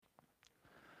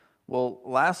Well,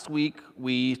 last week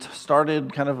we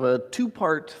started kind of a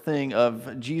two-part thing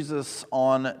of Jesus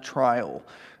on trial.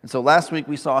 And so last week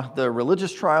we saw the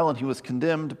religious trial, and he was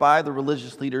condemned by the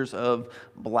religious leaders of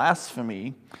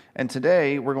blasphemy. And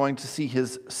today we're going to see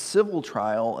his civil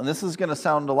trial, and this is going to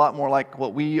sound a lot more like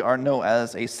what we are know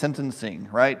as a sentencing,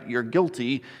 right? You're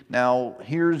guilty, now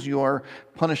here's your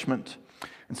punishment.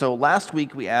 And so last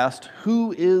week we asked,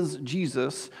 who is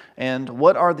Jesus and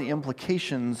what are the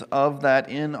implications of that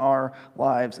in our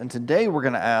lives? And today we're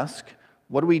going to ask,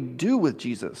 what do we do with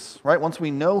Jesus, right? Once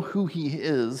we know who he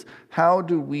is, how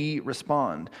do we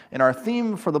respond? And our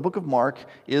theme for the book of Mark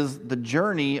is the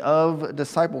journey of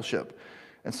discipleship.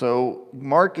 And so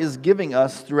Mark is giving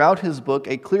us throughout his book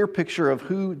a clear picture of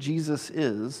who Jesus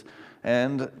is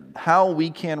and how we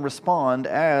can respond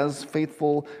as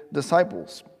faithful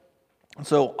disciples.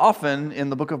 So often in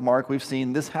the book of Mark, we've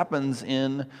seen this happens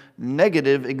in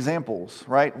negative examples,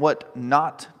 right? What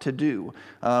not to do.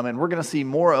 And we're going to see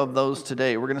more of those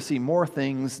today. We're going to see more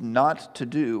things not to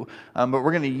do, but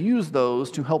we're going to use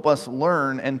those to help us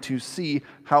learn and to see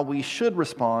how we should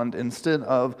respond instead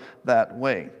of that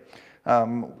way.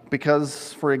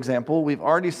 Because, for example, we've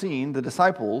already seen the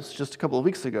disciples just a couple of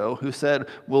weeks ago who said,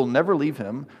 we'll never leave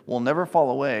him, we'll never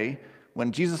fall away.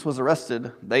 When Jesus was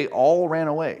arrested, they all ran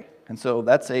away. And so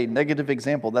that's a negative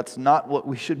example. That's not what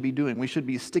we should be doing. We should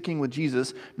be sticking with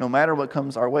Jesus no matter what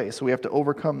comes our way. So we have to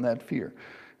overcome that fear.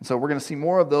 And so we're going to see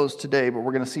more of those today, but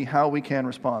we're going to see how we can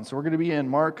respond. So we're going to be in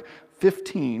Mark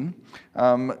 15,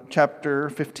 chapter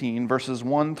 15, verses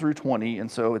 1 through 20.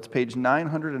 And so it's page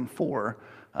 904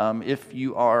 if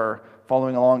you are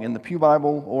following along in the Pew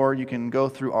Bible, or you can go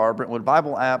through our Brentwood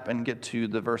Bible app and get to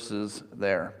the verses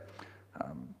there.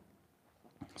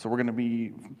 So we're going to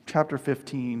be chapter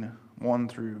 15, 1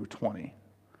 through 20.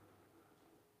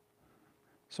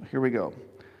 So here we go.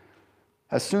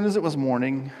 As soon as it was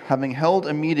morning, having held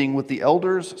a meeting with the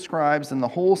elders, scribes, and the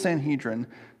whole Sanhedrin,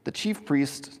 the chief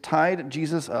priests tied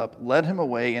Jesus up, led him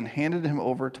away, and handed him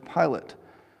over to Pilate.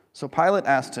 So Pilate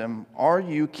asked him, "Are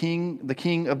you the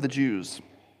king of the Jews?"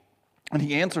 And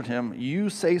he answered him, "You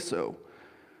say so."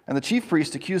 And the chief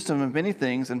priest accused him of many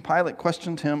things, and Pilate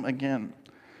questioned him again.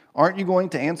 "Aren't you going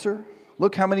to answer?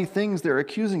 Look how many things they're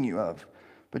accusing you of."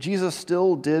 But Jesus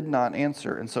still did not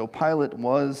answer, and so Pilate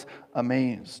was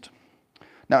amazed.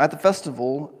 Now at the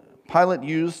festival, Pilate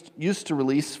used to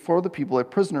release for the people a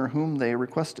prisoner whom they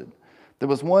requested. There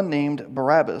was one named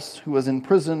Barabbas who was in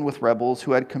prison with rebels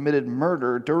who had committed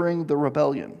murder during the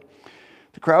rebellion.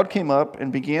 The crowd came up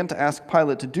and began to ask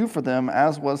Pilate to do for them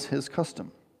as was his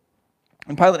custom.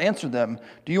 And Pilate answered them,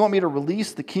 "Do you want me to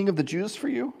release the king of the Jews for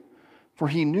you?" For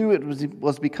he knew it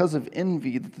was because of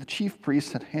envy that the chief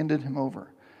priests had handed him over.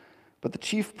 But the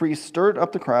chief priests stirred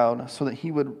up the crowd so that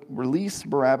he would release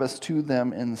Barabbas to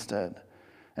them instead.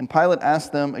 And Pilate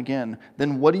asked them again,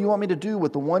 "Then what do you want me to do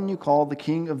with the one you call the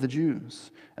king of the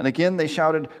Jews?" And again they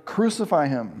shouted, "Crucify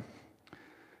him."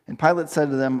 And Pilate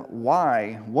said to them,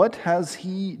 "Why? What has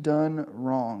he done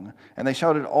wrong?" And they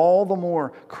shouted all the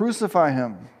more, "Crucify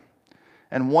him."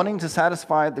 And wanting to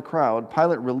satisfy the crowd,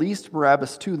 Pilate released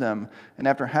Barabbas to them, and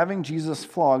after having Jesus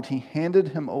flogged, he handed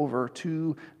him over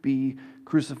to be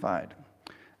crucified.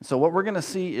 So what we're going to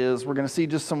see is, we're going to see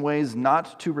just some ways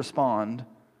not to respond,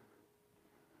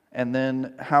 and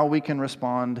then how we can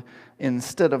respond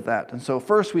instead of that. And so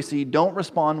first we see, don't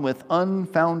respond with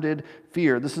unfounded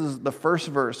fear. This is the first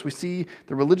verse. We see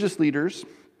the religious leaders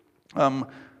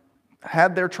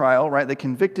had their trial, right? They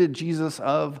convicted Jesus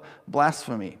of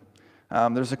blasphemy.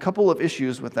 There's a couple of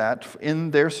issues with that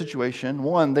in their situation.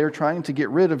 One, they're trying to get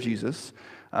rid of Jesus.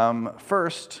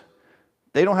 First,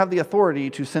 they don't have the authority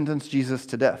to sentence Jesus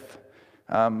to death.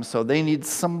 So they need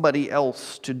somebody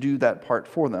else to do that part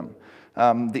for them.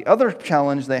 The other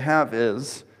challenge they have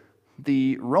is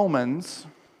the Romans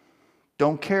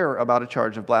don't care about a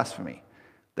charge of blasphemy.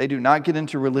 They do not get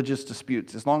into religious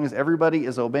disputes. As long as everybody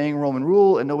is obeying Roman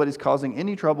rule and nobody's causing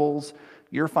any troubles,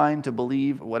 you're fine to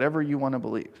believe whatever you want to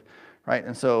believe. Right?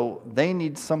 And so they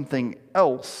need something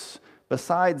else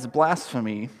besides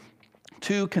blasphemy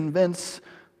to convince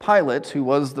Pilate, who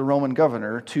was the Roman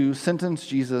governor, to sentence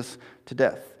Jesus to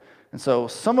death. And so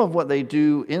some of what they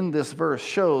do in this verse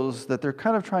shows that they're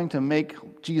kind of trying to make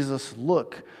Jesus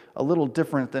look a little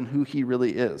different than who he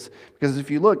really is. Because if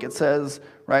you look, it says,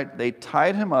 right, they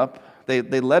tied him up, they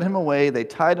led him away, they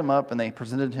tied him up, and they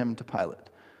presented him to Pilate.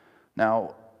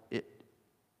 Now,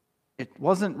 it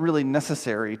wasn't really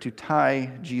necessary to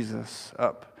tie Jesus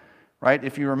up, right?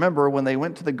 If you remember, when they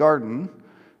went to the garden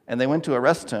and they went to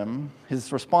arrest him,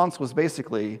 his response was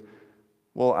basically,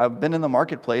 Well, I've been in the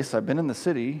marketplace, I've been in the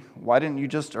city. Why didn't you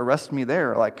just arrest me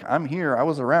there? Like, I'm here, I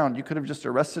was around, you could have just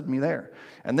arrested me there.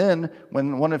 And then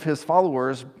when one of his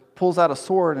followers pulls out a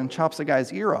sword and chops a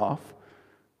guy's ear off,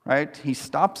 right, he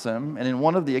stops him, and in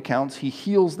one of the accounts, he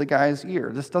heals the guy's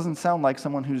ear. This doesn't sound like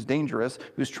someone who's dangerous,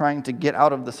 who's trying to get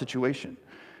out of the situation,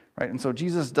 right? And so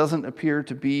Jesus doesn't appear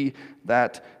to be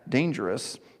that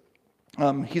dangerous.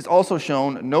 He's also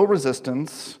shown no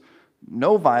resistance,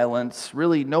 no violence,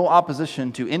 really no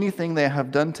opposition to anything they have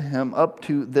done to him up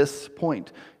to this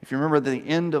point. If you remember the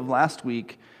end of last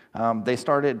week, they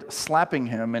started slapping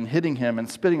him and hitting him and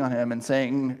spitting on him and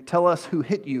saying, "Tell us who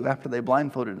hit you," after they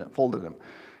blindfolded him.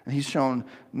 And he's shown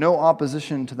no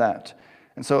opposition to that.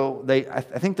 And so I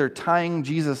think they're tying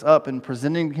Jesus up and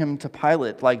presenting him to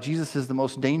Pilate like Jesus is the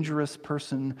most dangerous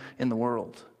person in the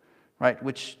world, right?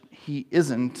 Which he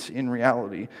isn't in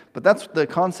reality. But that's the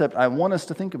concept I want us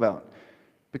to think about.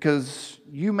 Because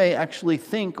you may actually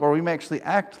think, or we may actually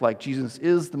act like Jesus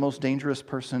is the most dangerous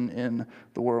person in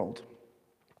the world.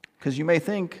 Because you may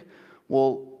think,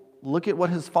 well, look at what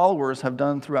his followers have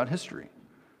done throughout history,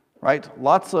 right?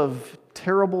 Lots of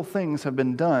terrible things have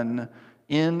been done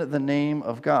in the name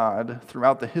of God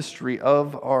throughout the history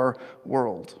of our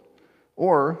world.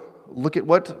 Or look at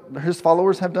what his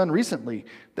followers have done recently.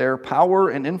 Their power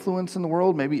and influence in the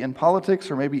world, maybe in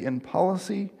politics or maybe in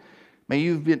policy. When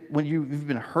you've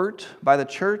been hurt by the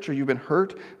church or you've been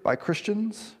hurt by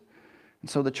Christians. And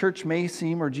so the church may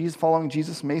seem, or following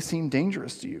Jesus may seem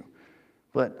dangerous to you.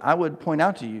 But I would point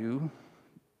out to you,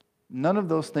 none of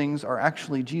those things are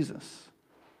actually Jesus.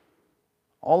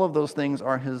 All of those things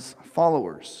are his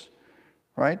followers,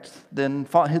 right? Then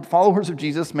followers of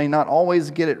Jesus may not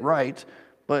always get it right,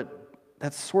 but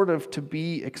that's sort of to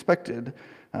be expected.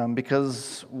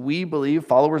 Because we believe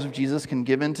followers of Jesus can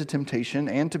give in to temptation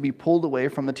and to be pulled away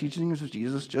from the teachings of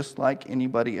Jesus just like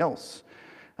anybody else.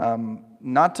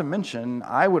 Not to mention,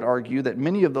 I would argue that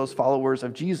many of those followers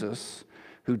of Jesus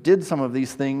who did some of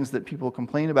these things that people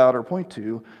complain about or point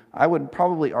to, I would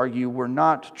probably argue were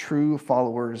not true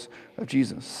followers of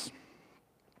Jesus.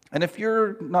 And if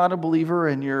you're not a believer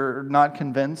and you're not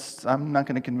convinced, I'm not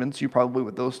going to convince you probably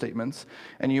with those statements.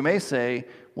 And you may say,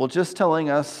 well, just telling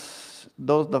us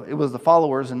it was the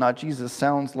followers and not Jesus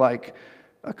sounds like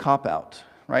a cop-out,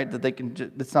 right? That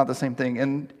it's not the same thing.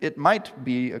 And it might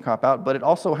be a cop-out, but it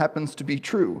also happens to be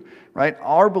true, right?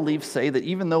 Our beliefs say that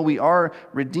even though we are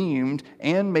redeemed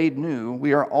and made new,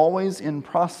 we are always in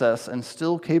process and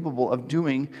still capable of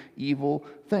doing evil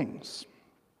things.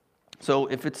 So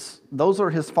if those are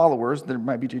his followers, there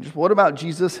might be dangerous. What about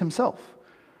Jesus himself?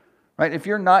 Right? If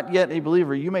you're not yet a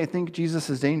believer, you may think Jesus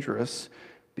is dangerous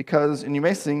and you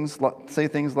may say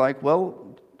things like,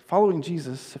 well, following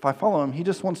Jesus, if I follow him, he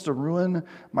just wants to ruin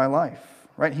my life,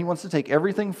 right? He wants to take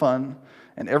everything fun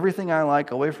and everything I like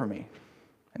away from me,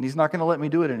 and he's not going to let me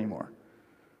do it anymore.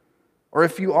 Or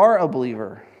if you are a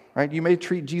believer, right, you may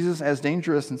treat Jesus as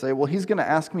dangerous and say, well, he's going to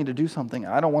ask me to do something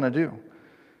I don't want to do.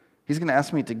 He's going to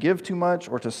ask me to give too much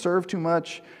or to serve too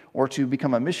much or to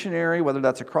become a missionary, whether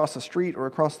that's across the street or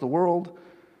across the world.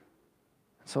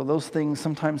 So those things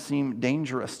sometimes seem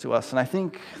dangerous to us. And I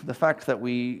think the fact that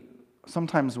we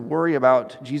sometimes worry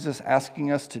about Jesus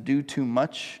asking us to do too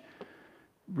much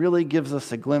really gives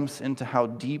us a glimpse into how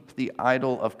deep the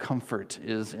idol of comfort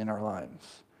is in our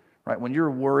lives. Right? When you're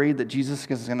worried that Jesus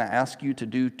is going to ask you to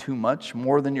do too much,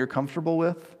 more than you're comfortable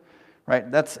with, right?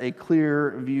 That's a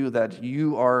clear view that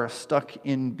you are stuck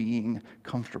in being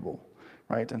comfortable,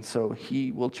 right? And so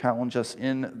he will challenge us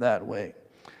in that way.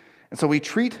 And so we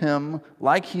treat him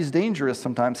like he's dangerous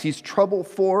sometimes. He's trouble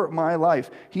for my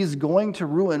life. He's going to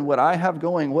ruin what I have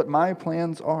going, what my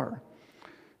plans are.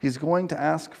 He's going to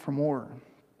ask for more,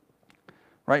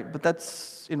 right? But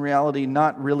that's in reality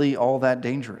not really all that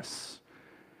dangerous,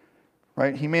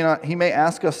 right? He may not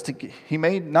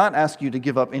ask you to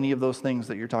give up any of those things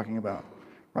that you're talking about,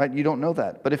 right? You don't know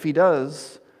that. But if he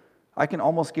does, I can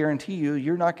almost guarantee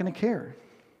you're not going to care.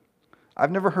 I've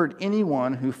never heard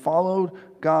anyone who followed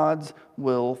God's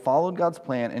will, followed God's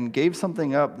plan, and gave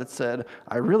something up that said,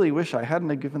 I really wish I hadn't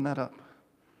have given that up.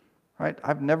 Right?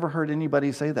 I've never heard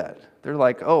anybody say that. They're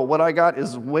like, oh, what I got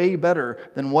is way better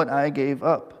than what I gave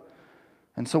up.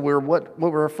 And so what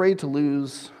we're afraid to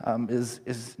lose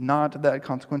is not that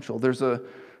consequential. There's a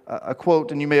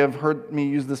quote, and you may have heard me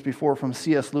use this before from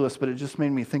C.S. Lewis, but it just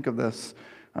made me think of this.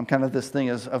 Kind of this thing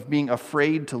of being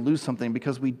afraid to lose something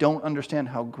because we don't understand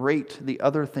how great the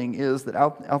other thing is that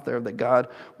out there that God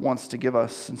wants to give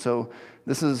us. And so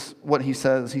this is what he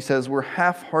says. He says, we're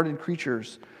half-hearted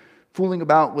creatures, fooling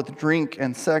about with drink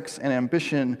and sex and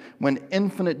ambition when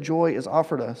infinite joy is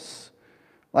offered us.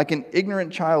 like an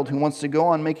ignorant child who wants to go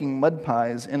on making mud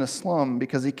pies in a slum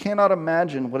because he cannot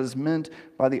imagine what is meant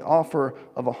by the offer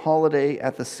of a holiday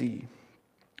at the sea.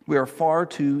 We are far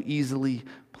too easily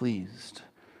pleased.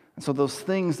 And so those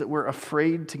things that we're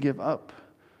afraid to give up,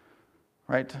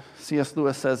 right? C.S.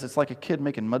 Lewis says it's like a kid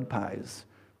making mud pies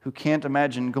who can't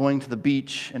imagine going to the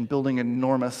beach and building an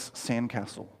enormous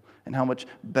sandcastle, and how much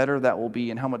better that will be,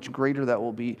 and how much greater that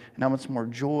will be, and how much more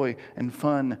joy and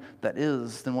fun that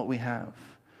is than what we have.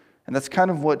 And that's kind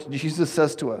of what Jesus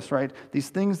says to us, right? These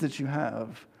things that you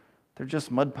have, they're just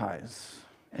mud pies,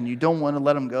 and you don't want to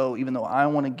let them go, even though I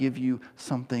want to give you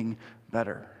something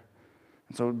better.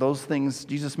 And so those things,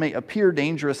 Jesus may appear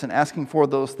dangerous in asking for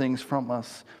those things from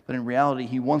us, but in reality,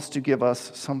 he wants to give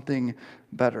us something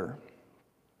better.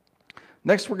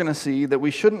 Next, we're going to see that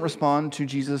we shouldn't respond to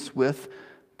Jesus with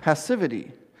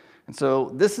passivity. And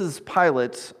so this is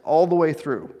Pilate all the way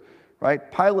through,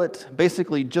 right? Pilate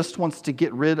basically just wants to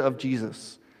get rid of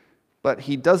Jesus, but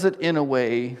he does it in a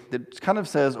way that kind of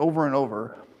says over and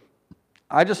over,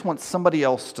 I just want somebody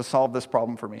else to solve this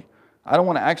problem for me. I don't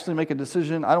want to actually make a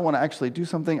decision. I don't want to actually do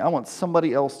something. I want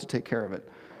somebody else to take care of it,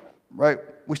 right?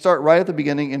 We start right at the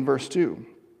beginning in verse 2.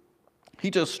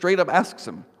 He just straight up asks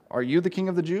him, are you the king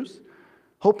of the Jews?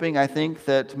 Hoping, I think,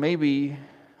 that maybe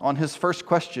on his first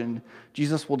question,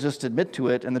 Jesus will just admit to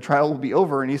it and the trial will be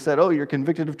over. And he said, oh, you're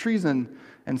convicted of treason.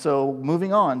 And so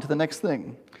moving on to the next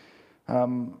thing.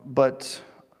 But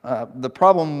the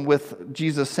problem with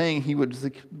Jesus saying he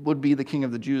would be the king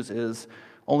of the Jews is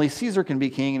only Caesar can be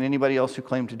king, and anybody else who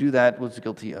claimed to do that was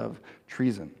guilty of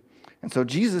treason. And so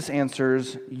Jesus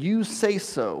answers, you say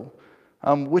so,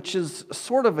 which is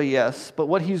sort of a yes. But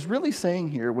what he's really saying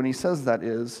here when he says that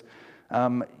is,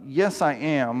 yes, I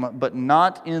am, but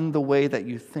not in the way that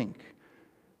you think,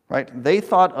 right? They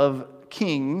thought of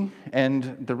king,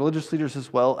 and the religious leaders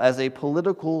as well, as a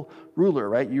political ruler,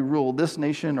 right? You rule this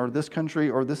nation or this country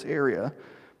or this area,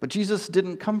 but Jesus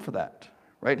didn't come for that,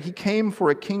 right? He came for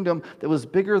a kingdom that was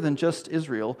bigger than just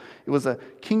Israel. It was a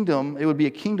kingdom, it would be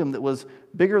a kingdom that was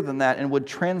bigger than that and would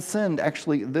transcend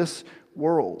actually this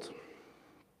world.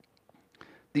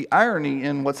 The irony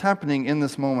in what's happening in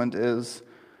this moment is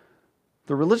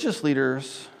the religious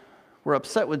leaders were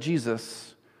upset with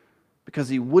Jesus because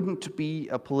he wouldn't be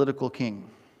a political king.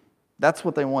 That's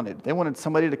what they wanted. They wanted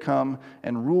somebody to come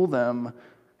and rule them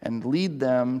and lead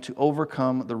them to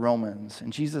overcome the Romans.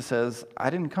 And Jesus says, I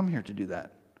didn't come here to do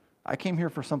that. I came here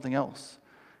for something else.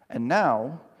 And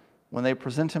now, when they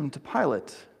present him to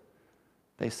Pilate,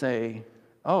 they say,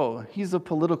 oh, he's a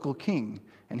political king,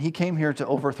 and he came here to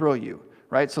overthrow you.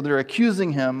 Right? So they're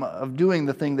accusing him of doing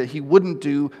the thing that he wouldn't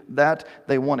do that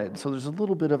they wanted. So there's a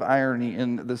little bit of irony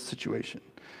in this situation.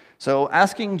 So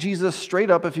asking Jesus straight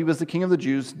up if he was the king of the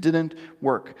Jews didn't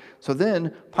work. So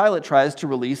then Pilate tries to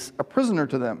release a prisoner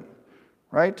to them.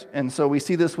 Right? And so we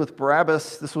see this with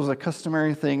Barabbas. This was a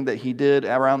customary thing that he did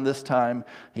around this time.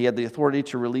 He had the authority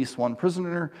to release one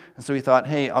prisoner. And so he thought,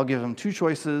 hey, I'll give them two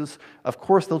choices. Of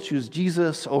course, they'll choose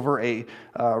Jesus over a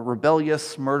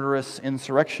rebellious, murderous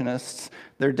insurrectionist.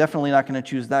 They're definitely not going to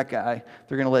choose that guy.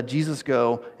 They're going to let Jesus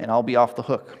go, and I'll be off the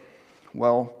hook.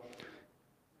 Well,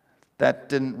 that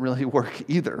didn't really work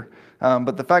either.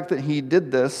 But the fact that he did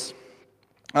this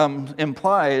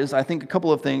implies, I think, a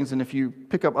couple of things, and if you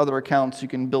pick up other accounts, you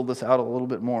can build this out a little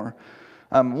bit more.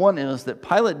 One is that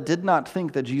Pilate did not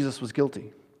think that Jesus was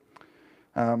guilty.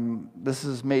 This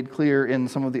is made clear in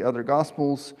some of the other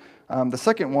Gospels. The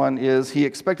second one is he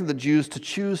expected the Jews to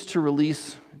choose to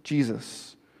release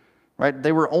Jesus. Right?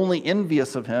 They were only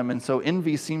envious of him, and so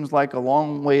envy seems like a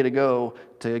long way to go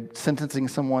to sentencing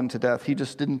someone to death. He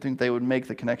just didn't think they would make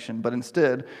the connection, but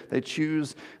instead they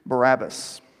choose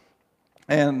Barabbas.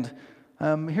 And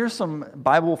here's some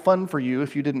Bible fun for you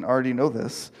if you didn't already know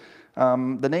this.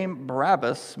 The name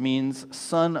Barabbas means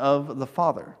son of the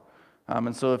Father.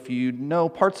 And so if you know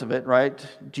parts of it, right,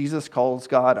 Jesus calls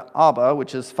God Abba,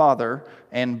 which is Father,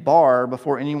 and Bar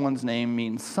before anyone's name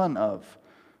means son of.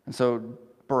 And so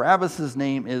Barabbas'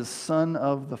 name is son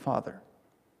of the Father,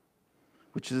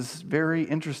 which is very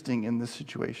interesting in this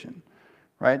situation,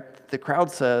 right? The crowd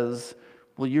says,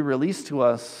 will you release to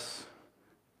us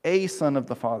a son of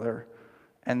the Father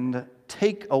and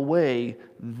take away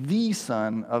the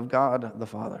Son of God the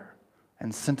Father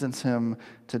and sentence him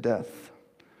to death?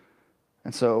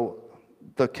 And so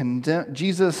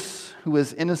Jesus, who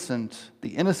is innocent, the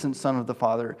innocent Son of the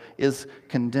Father, is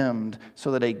condemned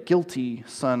so that a guilty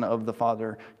Son of the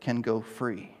Father can go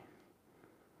free.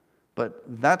 But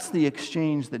that's the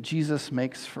exchange that Jesus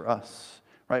makes for us,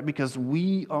 right? Because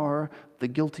we are the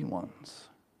guilty ones.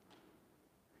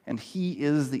 And he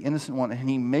is the innocent one, and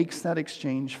he makes that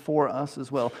exchange for us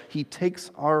as well. He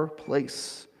takes our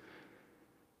place,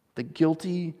 the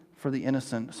guilty for the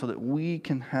innocent, so that we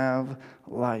can have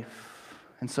life.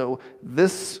 And so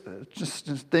this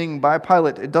thing by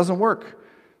Pilate, it doesn't work.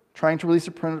 Trying to release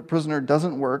a prisoner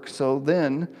doesn't work. So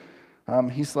then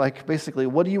he's like, basically,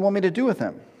 what do you want me to do with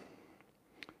him?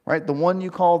 Right? The one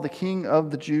you call the King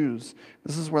of the Jews.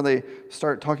 This is where they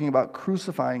start talking about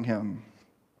crucifying him.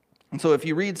 And so if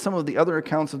you read some of the other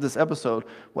accounts of this episode,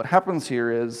 what happens here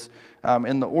is,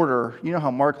 in the order, you know how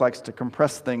Mark likes to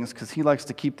compress things because he likes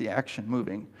to keep the action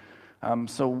moving.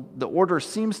 So the order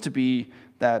seems to be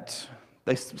that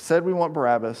they said we want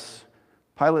Barabbas.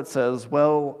 Pilate says,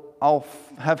 well, I'll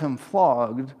have him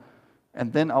flogged,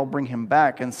 and then I'll bring him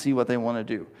back and see what they want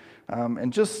to do.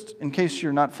 And just in case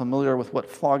you're not familiar with what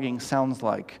flogging sounds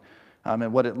like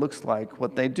and what it looks like,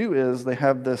 what they do is they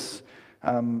have this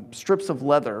strips of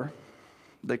leather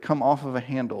that come off of a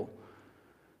handle.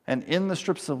 And in the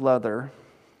strips of leather,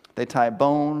 they tie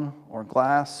bone or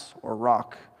glass or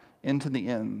rock into the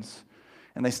ends.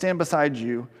 And they stand beside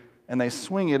you, and they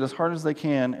swing it as hard as they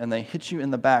can, and they hit you in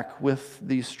the back with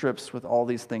these strips with all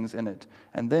these things in it.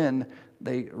 And then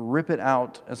they rip it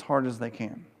out as hard as they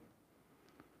can.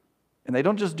 And they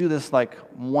don't just do this like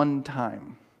one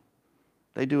time.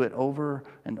 They do it over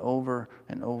and over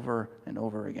and over and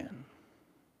over again.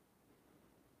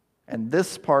 And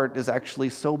this part is actually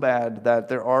so bad that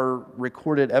there are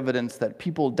recorded evidence that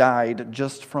people died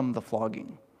just from the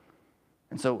flogging.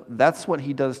 And so that's what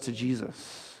he does to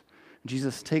Jesus.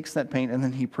 Jesus takes that pain and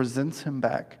then he presents him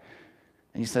back.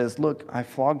 And he says, look, I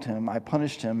flogged him, I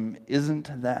punished him.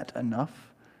 Isn't that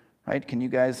enough? Right?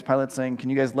 Pilate's saying, can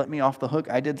you guys let me off the hook?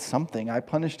 I did something, I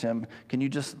punished him. Can you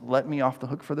just let me off the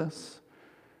hook for this?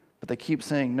 But they keep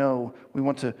saying, no, we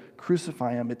want to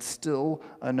crucify him. It's still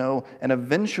a no. And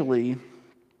eventually,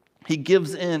 he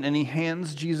gives in and he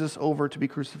hands Jesus over to be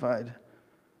crucified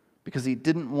because he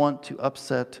didn't want to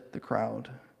upset the crowd.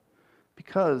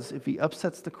 Because if he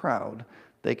upsets the crowd,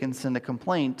 they can send a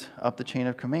complaint up the chain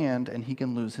of command and he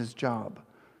can lose his job.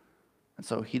 And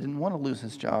so he didn't want to lose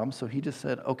his job, so he just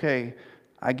said, okay,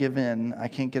 I give in. I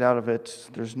can't get out of it.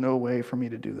 There's no way for me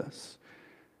to do this.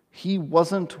 He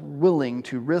wasn't willing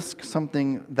to risk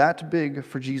something that big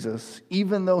for Jesus,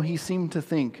 even though he seemed to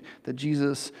think that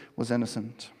Jesus was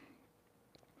innocent.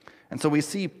 And so we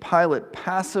see Pilate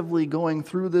passively going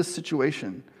through this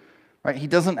situation. Right? He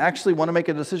doesn't actually want to make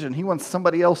a decision. He wants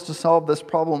somebody else to solve this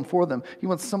problem for them. He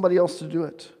wants somebody else to do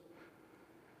it.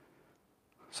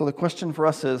 So the question for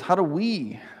us is, how do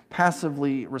we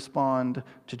passively respond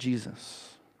to Jesus?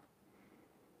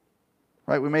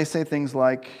 Right? We may say things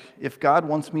like, if God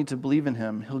wants me to believe in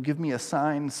him, he'll give me a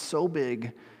sign so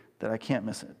big that I can't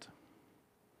miss it.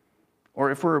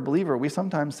 Or if we're a believer, we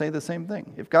sometimes say the same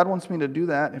thing. If God wants me to do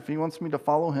that, if he wants me to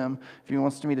follow him, if he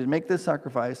wants me to make this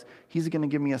sacrifice, he's going to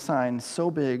give me a sign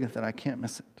so big that I can't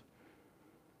miss it.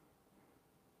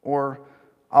 Or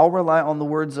I'll rely on the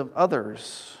words of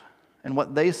others and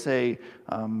what they say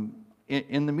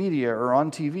in the media or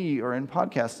on TV or in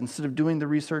podcasts instead of doing the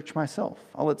research myself.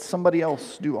 I'll let somebody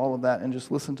else do all of that and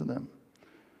just listen to them.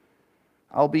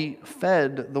 I'll be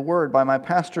fed the word by my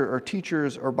pastor or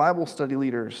teachers or Bible study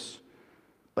leaders,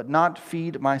 but not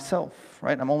feed myself,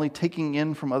 right? I'm only taking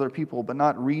in from other people, but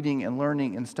not reading and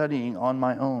learning and studying on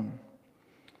my own.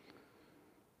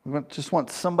 We just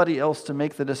want somebody else to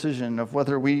make the decision of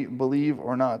whether we believe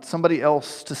or not. Somebody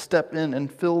else to step in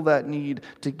and fill that need,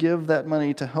 to give that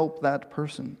money to help that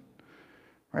person.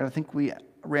 Right? I think we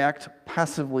react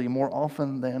passively more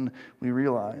often than we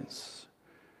realize.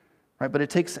 Right? But it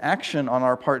takes action on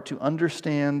our part to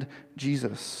understand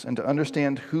Jesus and to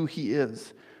understand who he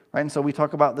is. Right? And so we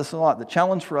talk about this a lot. The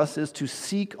challenge for us is to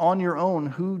seek on your own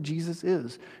who Jesus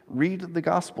is. Read the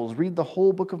Gospels. Read the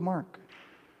whole book of Mark.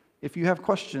 If you have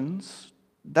questions,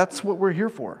 that's what we're here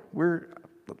for.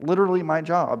 Literally, my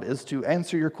job is to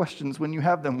answer your questions when you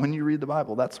have them, when you read the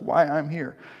Bible. That's why I'm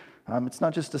here. It's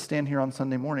not just to stand here on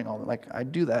Sunday morning. I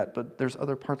do that, but there's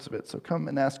other parts of it. So come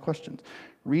and ask questions.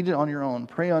 Read it on your own.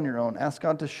 Pray on your own. Ask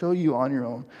God to show you on your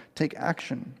own. Take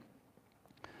action.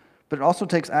 But it also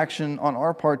takes action on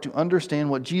our part to understand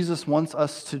what Jesus wants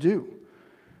us to do.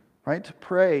 Right?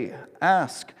 Pray,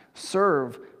 ask,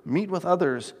 serve, meet with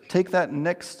others, take that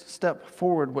next step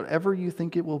forward, whatever you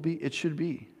think it should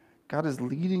be. God is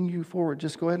leading you forward.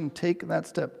 Just go ahead and take that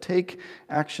step. Take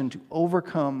action to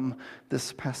overcome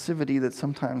this passivity that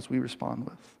sometimes we respond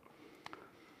with.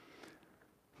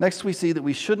 Next, we see that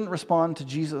we shouldn't respond to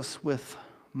Jesus with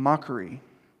mockery.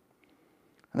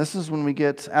 And this is when we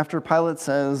get, after Pilate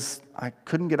says, I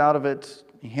couldn't get out of it,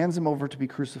 he hands him over to be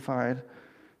crucified.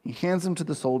 He hands him to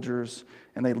the soldiers,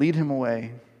 and they lead him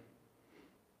away.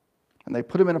 And they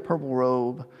put him in a purple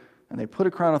robe, and they put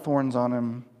a crown of thorns on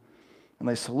him, and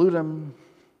they salute him,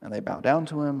 and they bow down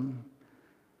to him,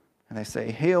 and they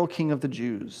say, "Hail, King of the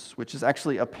Jews," which is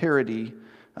actually a parody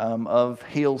of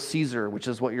 "Hail Caesar," which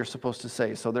is what you're supposed to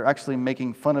say. So they're actually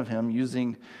making fun of him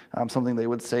using something they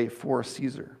would say for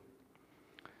Caesar.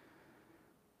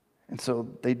 And so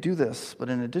they do this, but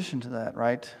in addition to that,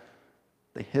 right,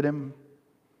 they hit him,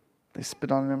 they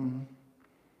spit on him,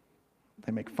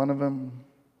 they make fun of him,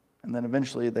 and then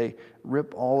eventually they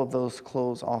rip all of those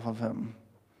clothes off of him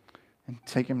and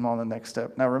take him on the next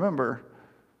step. Now remember,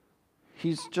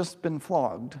 he's just been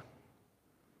flogged,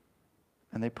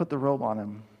 and they put the robe on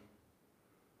him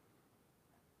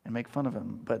and make fun of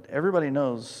him. But everybody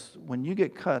knows when you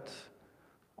get cut,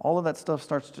 all of that stuff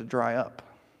starts to dry up.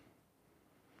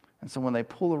 And so when they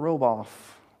pull the robe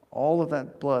off, all of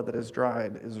that blood that is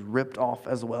dried is ripped off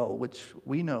as well, which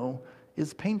we know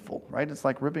is painful, right? It's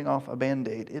like ripping off a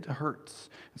Band-Aid. It hurts.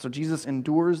 And so Jesus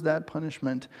endures that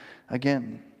punishment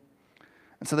again.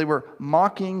 And so they were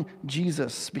mocking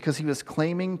Jesus because he was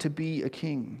claiming to be a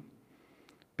king.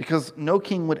 Because no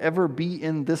king would ever be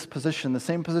in this position, the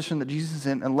same position that Jesus is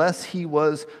in, unless he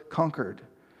was conquered.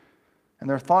 And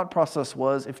their thought process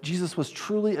was, if Jesus was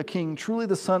truly a king, truly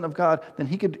the Son of God, then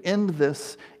he could end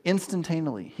this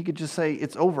instantaneously. He could just say,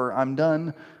 "It's over, I'm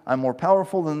done, I'm more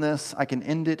powerful than this, I can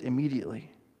end it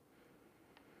immediately."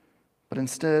 But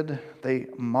instead, they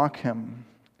mock him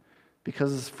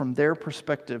because from their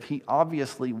perspective, he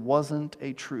obviously wasn't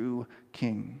a true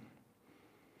king.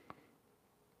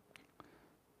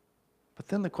 But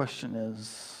then the question is,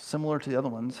 similar to the other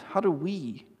ones, how do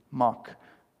we mock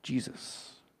Jesus?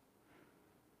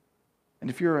 And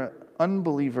if you're an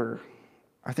unbeliever,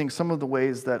 I think some of the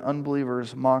ways that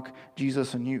unbelievers mock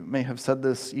Jesus, and you may have said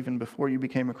this even before you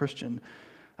became a Christian,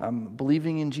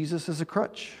 believing in Jesus is a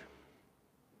crutch.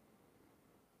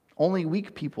 Only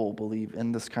weak people believe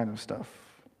in this kind of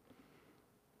stuff.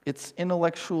 It's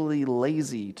intellectually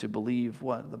lazy to believe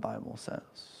what the Bible says.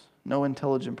 No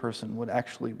intelligent person would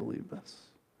actually believe this.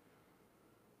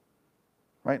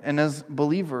 Right? And as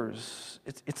believers,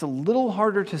 it's a little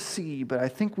harder to see, but I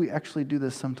think we actually do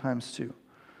this sometimes too.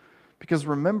 Because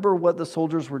remember what the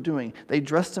soldiers were doing. They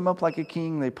dressed him up like a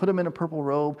king. They put him in a purple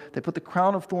robe. They put the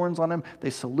crown of thorns on him. They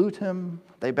salute him.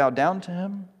 They bow down to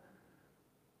him.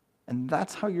 And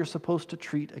that's how you're supposed to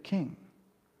treat a king,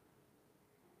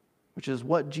 which is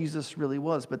what Jesus really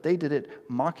was. But they did it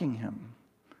mocking him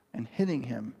and hitting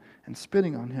him and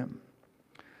spitting on him.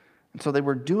 And so they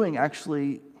were doing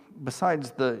actually,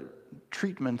 besides the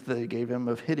treatment they gave him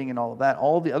of hitting and all of that,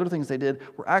 all the other things they did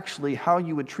were actually how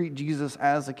you would treat Jesus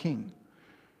as a king.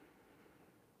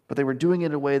 But they were doing it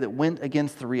in a way that went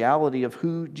against the reality of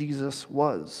who Jesus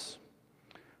was.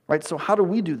 Right? So how do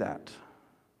we do that?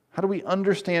 How do we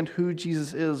understand who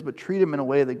Jesus is but treat him in a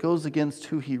way that goes against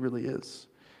who he really is?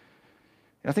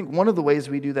 And I think one of the ways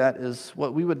we do that is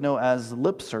what we would know as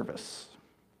lip service.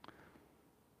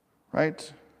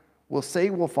 Right? We'll say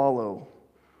we'll follow.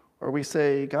 Or we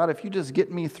say, "God, if you just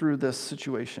get me through this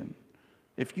situation,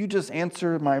 if you just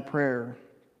answer my prayer,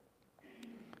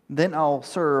 then I'll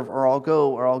serve, or I'll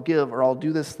go, or I'll give, or I'll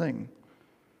do this thing."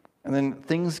 And then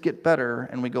things get better,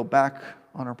 and we go back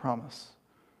on our promise.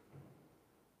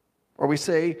 Or we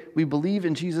say we believe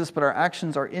in Jesus, but our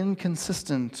actions are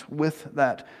inconsistent with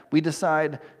that. We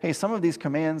decide, hey, some of these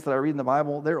commands that I read in the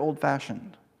Bible, they're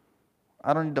old-fashioned.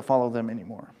 I don't need to follow them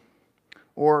anymore.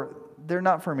 Or they're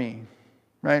not for me.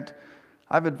 Right?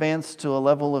 I've advanced to a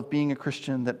level of being a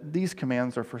Christian that these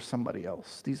commands are for somebody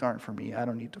else. These aren't for me. I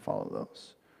don't need to follow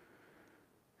those.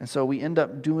 And so we end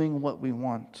up doing what we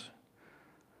want.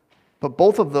 But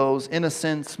both of those, in a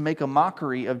sense, make a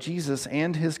mockery of Jesus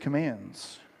and his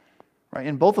commands. Right?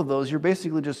 In both of those, you're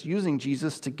basically just using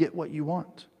Jesus to get what you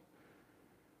want,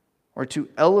 or to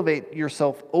elevate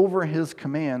yourself over his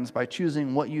commands by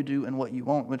choosing what you do and what you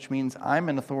won't, which means I'm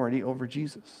in authority over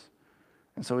Jesus.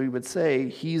 And so we would say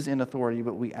he's in authority,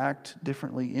 but we act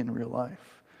differently in real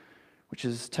life, which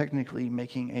is technically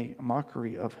making a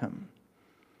mockery of him.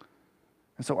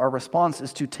 And so our response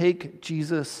is to take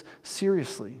Jesus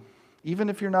seriously. Even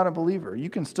if you're not a believer, you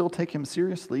can still take him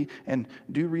seriously and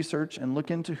do research and look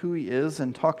into who he is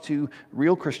and talk to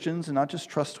real Christians and not just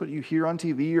trust what you hear on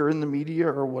TV or in the media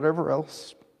or whatever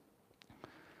else.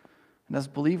 And as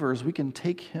believers, we can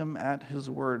take him at his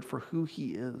word for who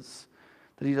he is.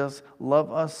 That he does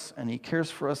love us, and he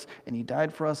cares for us, and he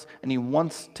died for us, and he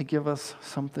wants to give us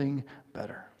something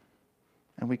better.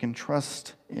 And we can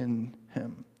trust in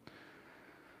him.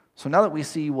 So now that we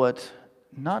see what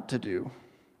not to do,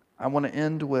 I want to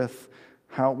end with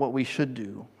what we should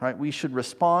do, right? We should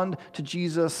respond to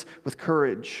Jesus with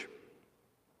courage.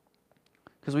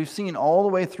 Because we've seen all the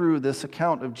way through this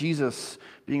account of Jesus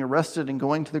being arrested and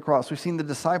going to the cross. We've seen the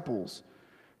disciples,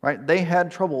 right? They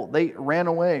had trouble. They ran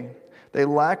away. They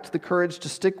lacked the courage to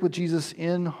stick with Jesus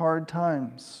in hard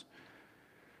times.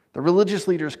 The religious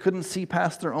leaders couldn't see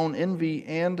past their own envy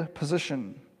and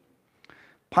position.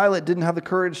 Pilate didn't have the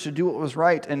courage to do what was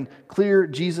right and clear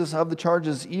Jesus of the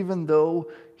charges, even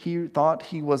though he thought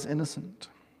he was innocent.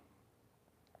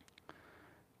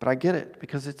 But I get it,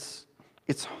 because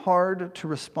it's hard to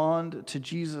respond to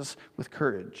Jesus with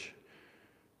courage.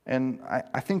 And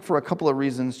I think for a couple of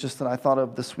reasons just that I thought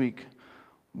of this week.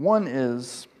 One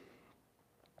is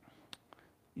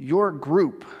your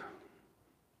group,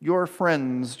 your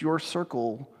friends, your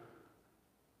circle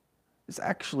is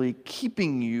actually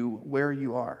keeping you where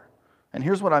you are. And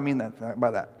here's what I mean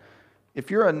by that.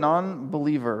 If you're a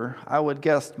non-believer, I would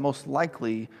guess most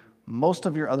likely most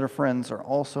of your other friends are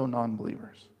also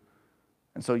non-believers.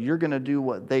 And so you're going to do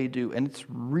what they do. And it's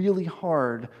really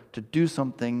hard to do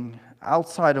something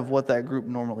outside of what that group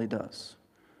normally does.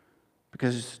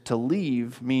 Because to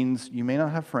leave means you may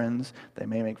not have friends, they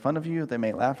may make fun of you, they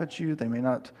may laugh at you, they may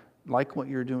not like what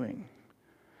you're doing.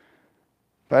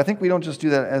 But I think we don't just do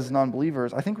that as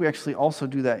non-believers, I think we actually also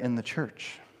do that in the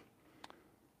church.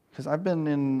 Because I've been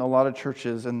in a lot of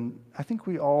churches, and I think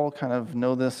we all kind of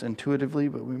know this intuitively,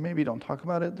 but we maybe don't talk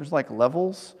about it. There's like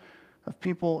levels of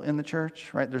people in the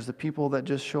church, right? There's the people that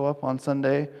just show up on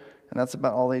Sunday, and that's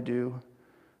about all they do.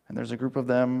 And there's a group of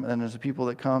them, and there's the people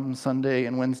that come Sunday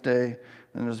and Wednesday,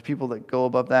 and there's the people that go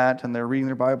above that, and they're reading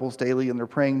their Bibles daily, and they're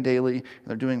praying daily, and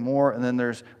they're doing more, and then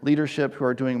there's leadership who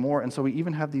are doing more, and so we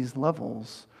even have these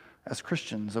levels as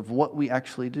Christians of what we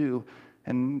actually do,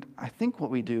 and I think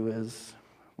what we do is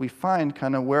we find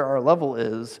kind of where our level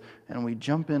is, and we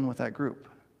jump in with that group.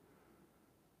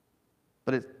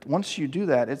 But once you do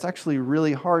that, it's actually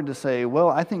really hard to say, well,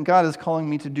 I think God is calling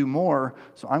me to do more,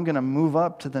 so I'm going to move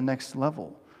up to the next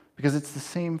level. Because it's the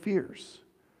same fears,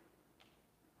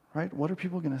 right? What are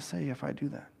people going to say if I do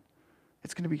that?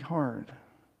 It's going to be hard.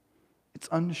 It's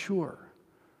unsure.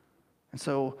 And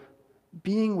so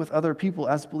being with other people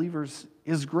as believers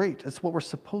is great. It's what we're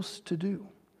supposed to do.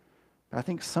 But I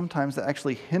think sometimes that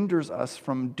actually hinders us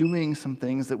from doing some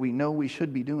things that we know we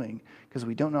should be doing because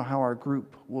we don't know how our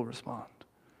group will respond.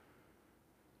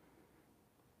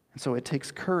 And so it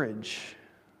takes courage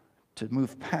to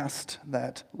move past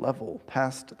that level,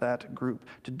 past that group,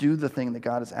 to do the thing that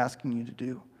God is asking you to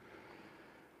do.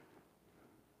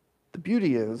 The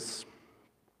beauty is,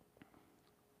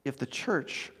 if the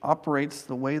church operates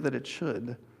the way that it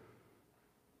should,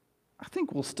 I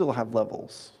think we'll still have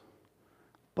levels.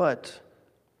 But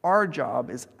our job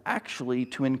is actually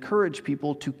to encourage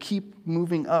people to keep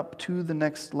moving up to the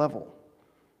next level,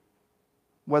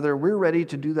 whether we're ready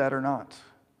to do that or not.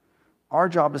 Our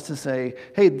job is to say,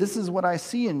 hey, this is what I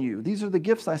see in you. These are the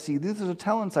gifts I see. These are the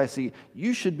talents I see.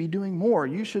 You should be doing more.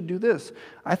 You should do this.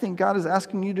 I think God is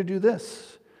asking you to do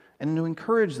this, and to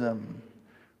encourage them.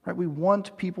 Right? We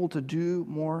want people to do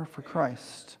more for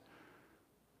Christ.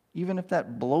 Even if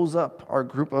that blows up our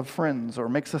group of friends or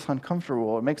makes us uncomfortable,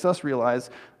 or makes us realize,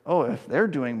 oh, if they're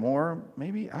doing more,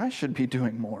 maybe I should be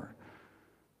doing more.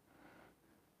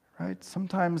 Right?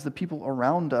 Sometimes the people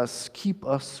around us keep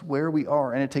us where we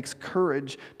are, and it takes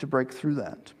courage to break through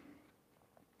that.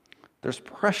 There's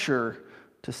pressure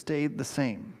to stay the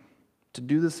same, to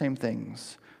do the same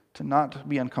things, to not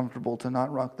be uncomfortable, to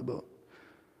not rock the boat.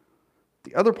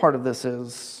 The other part of this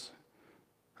is,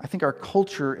 I think our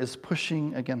culture is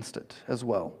pushing against it as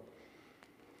well.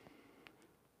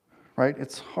 Right?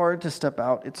 It's hard to step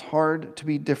out. It's hard to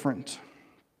be different.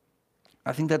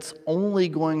 I think that's only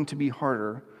going to be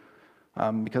harder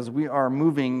because we are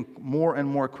moving more and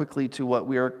more quickly to what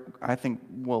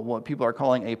what people are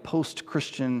calling a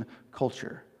post-Christian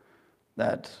culture.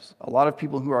 That a lot of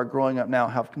people who are growing up now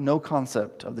have no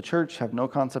concept of the church, have no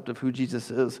concept of who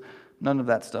Jesus is, none of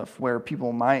that stuff. Where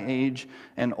people my age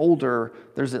and older,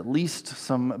 there's at least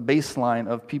some baseline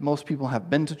of most people have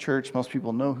been to church, most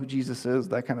people know who Jesus is,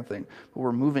 that kind of thing. But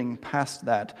we're moving past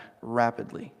that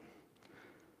rapidly.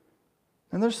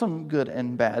 And there's some good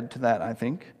and bad to that, I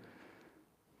think.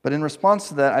 But in response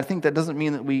to that, I think that doesn't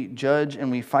mean that we judge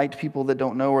and we fight people that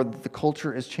don't know or that the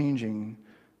culture is changing.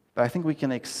 But I think we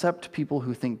can accept people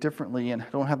who think differently and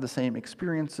don't have the same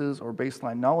experiences or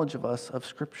baseline knowledge of us, of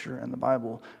Scripture and the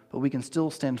Bible, but we can still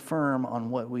stand firm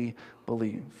on what we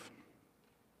believe.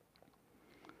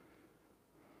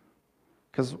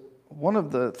 Because one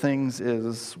of the things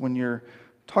is when you're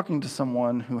talking to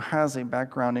someone who has a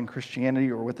background in Christianity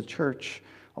or with the church,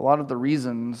 a a lot of the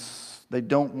reasons they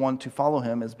don't want to follow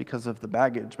him is because of the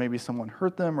baggage. Maybe someone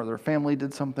hurt them, or their family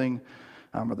did something,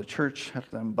 or the church hurt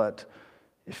them. But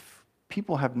if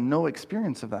people have no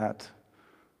experience of that,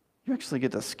 you actually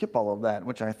get to skip all of that,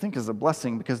 which I think is a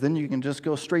blessing, because then you can just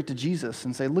go straight to Jesus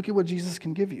and say, look at what Jesus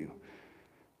can give you.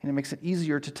 And it makes it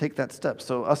easier to take that step.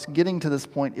 So us getting to this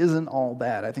point isn't all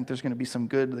bad. I think there's going to be some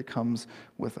good that comes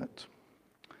with it.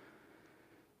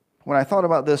 When I thought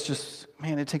about this,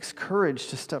 it takes courage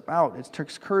to step out. It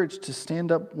takes courage to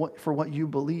stand up for what you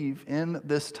believe in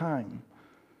this time.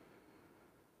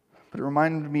 But it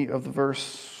reminded me of the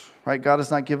verse, right? God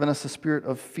has not given us a spirit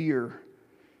of fear,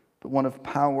 but one of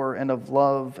power and of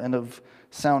love and of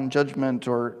sound judgment,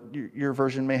 or your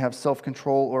version may have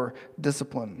self-control or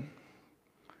discipline.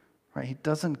 Right? He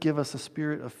doesn't give us a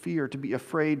spirit of fear, to be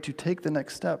afraid to take the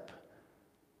next step,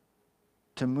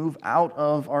 to move out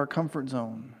of our comfort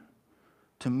zone,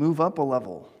 to move up a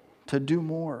level, to do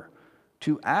more,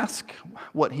 to ask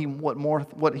what he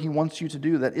wants you to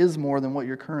do that is more than what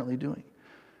you're currently doing.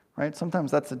 Right? Sometimes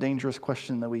that's a dangerous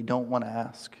question that we don't want to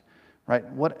ask. Right?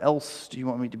 What else do you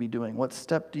want me to be doing? What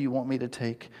step do you want me to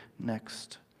take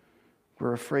next?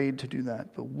 We're afraid to do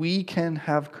that. But we can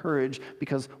have courage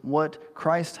because what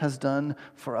Christ has done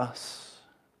for us.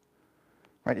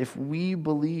 Right? If we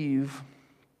believe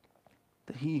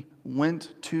that he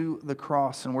went to the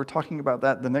cross, and we're talking about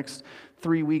that the next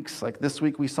 3 weeks. Like this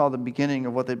week we saw the beginning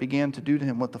of what they began to do to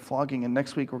him with the flogging, and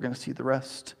next week we're going to see the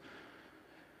rest.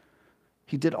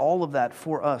 He did all of that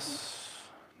for us.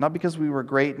 Not because we were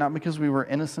great, not because we were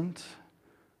innocent,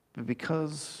 but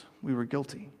because we were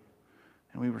guilty.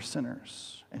 And we were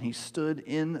sinners. And he stood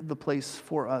in the place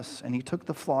for us. And he took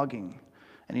the flogging.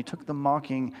 And he took the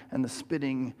mocking and the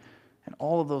spitting and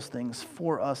all of those things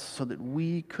for us so that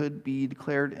we could be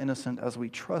declared innocent as we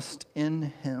trust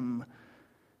in him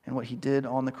and what he did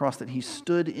on the cross. That he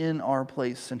stood in our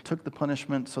place and took the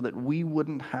punishment so that we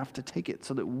wouldn't have to take it.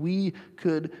 So that we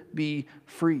could be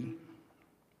free.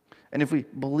 And if we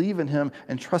believe in him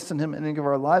and trust in him and give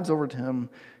our lives over to him,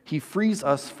 he frees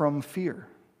us from fear.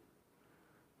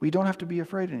 We don't have to be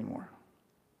afraid anymore.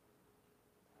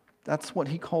 That's what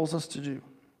he calls us to do.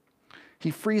 He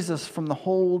frees us from the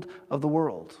hold of the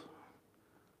world.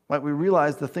 Right? We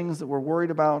realize the things that we're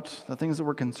worried about, the things that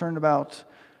we're concerned about,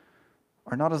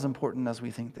 are not as important as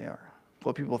we think they are.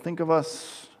 What people think of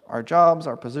us, our jobs,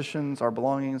 our positions, our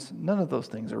belongings, none of those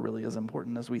things are really as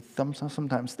important as we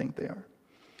sometimes think they are.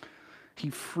 He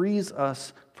frees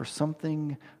us for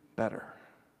something better.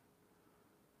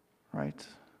 Right?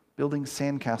 Building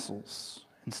sandcastles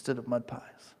instead of mud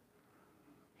pies.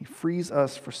 He frees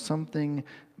us for something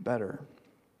better.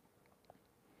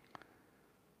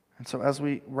 And so as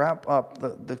we wrap up,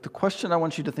 the question I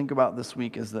want you to think about this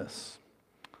week is this.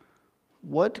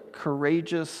 What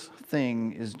courageous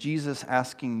thing is Jesus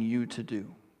asking you to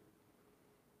do?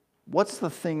 What's the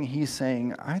thing he's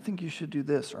saying, I think you should do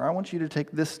this, or I want you to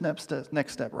take this next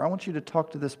step, or I want you to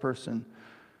talk to this person,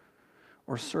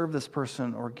 or serve this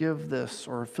person, or give this,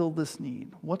 or fill this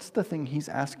need? What's the thing he's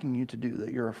asking you to do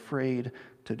that you're afraid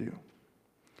to do?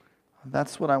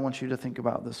 That's what I want you to think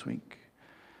about this week.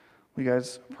 Will you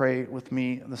guys pray with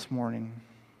me this morning?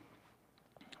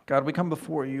 God, we come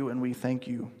before you and we thank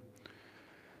you.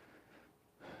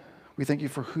 We thank you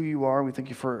for who you are. We thank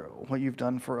you for what you've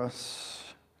done for us.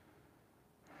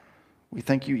 We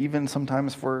thank you even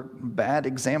sometimes for bad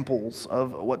examples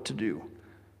of what to do,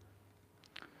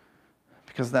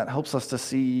 because that helps us to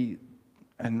see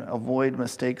and avoid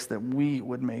mistakes that we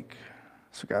would make.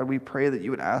 So God, we pray that you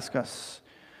would ask us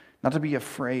not to be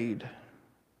afraid,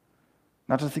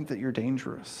 not to think that you're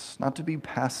dangerous, not to be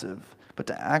passive, but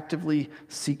to actively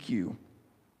seek you,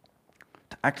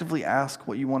 to actively ask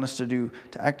what you want us to do,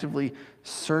 to actively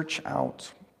search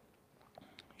out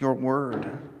your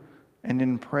word and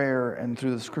in prayer and through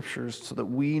the scriptures so that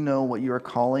we know what you are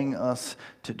calling us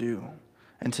to do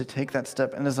and to take that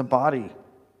step. And as a body,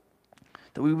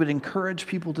 that we would encourage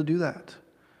people to do that.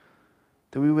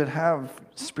 That we would have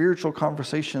spiritual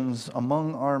conversations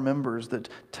among our members that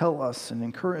tell us and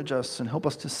encourage us and help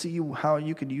us to see how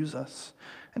you could use us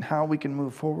and how we can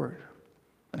move forward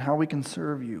and how we can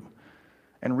serve you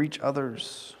and reach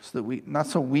others so that we, not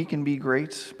so we can be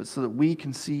great, but so that we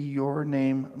can see your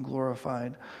name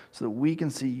glorified, so that we can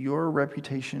see your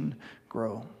reputation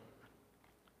grow.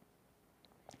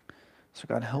 So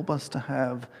God, help us to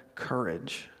have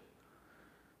courage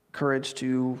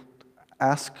to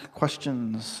ask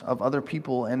questions of other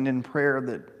people and in prayer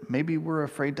that maybe we're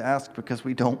afraid to ask because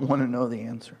we don't want to know the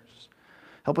answers.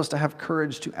 Help us to have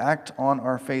courage to act on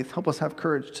our faith. Help us have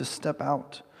courage to step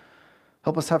out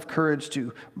Help us have courage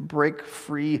to break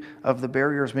free of the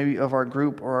barriers, maybe of our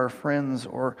group or our friends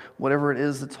or whatever it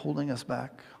is that's holding us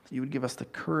back. You would give us the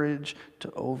courage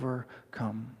to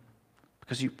overcome,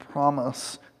 because you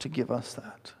promise to give us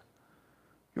that.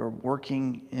 You're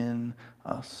working in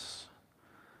us.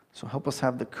 So help us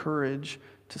have the courage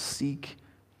to seek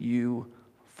you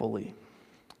fully.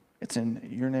 It's in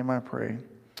your name I pray.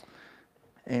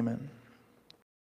 Amen.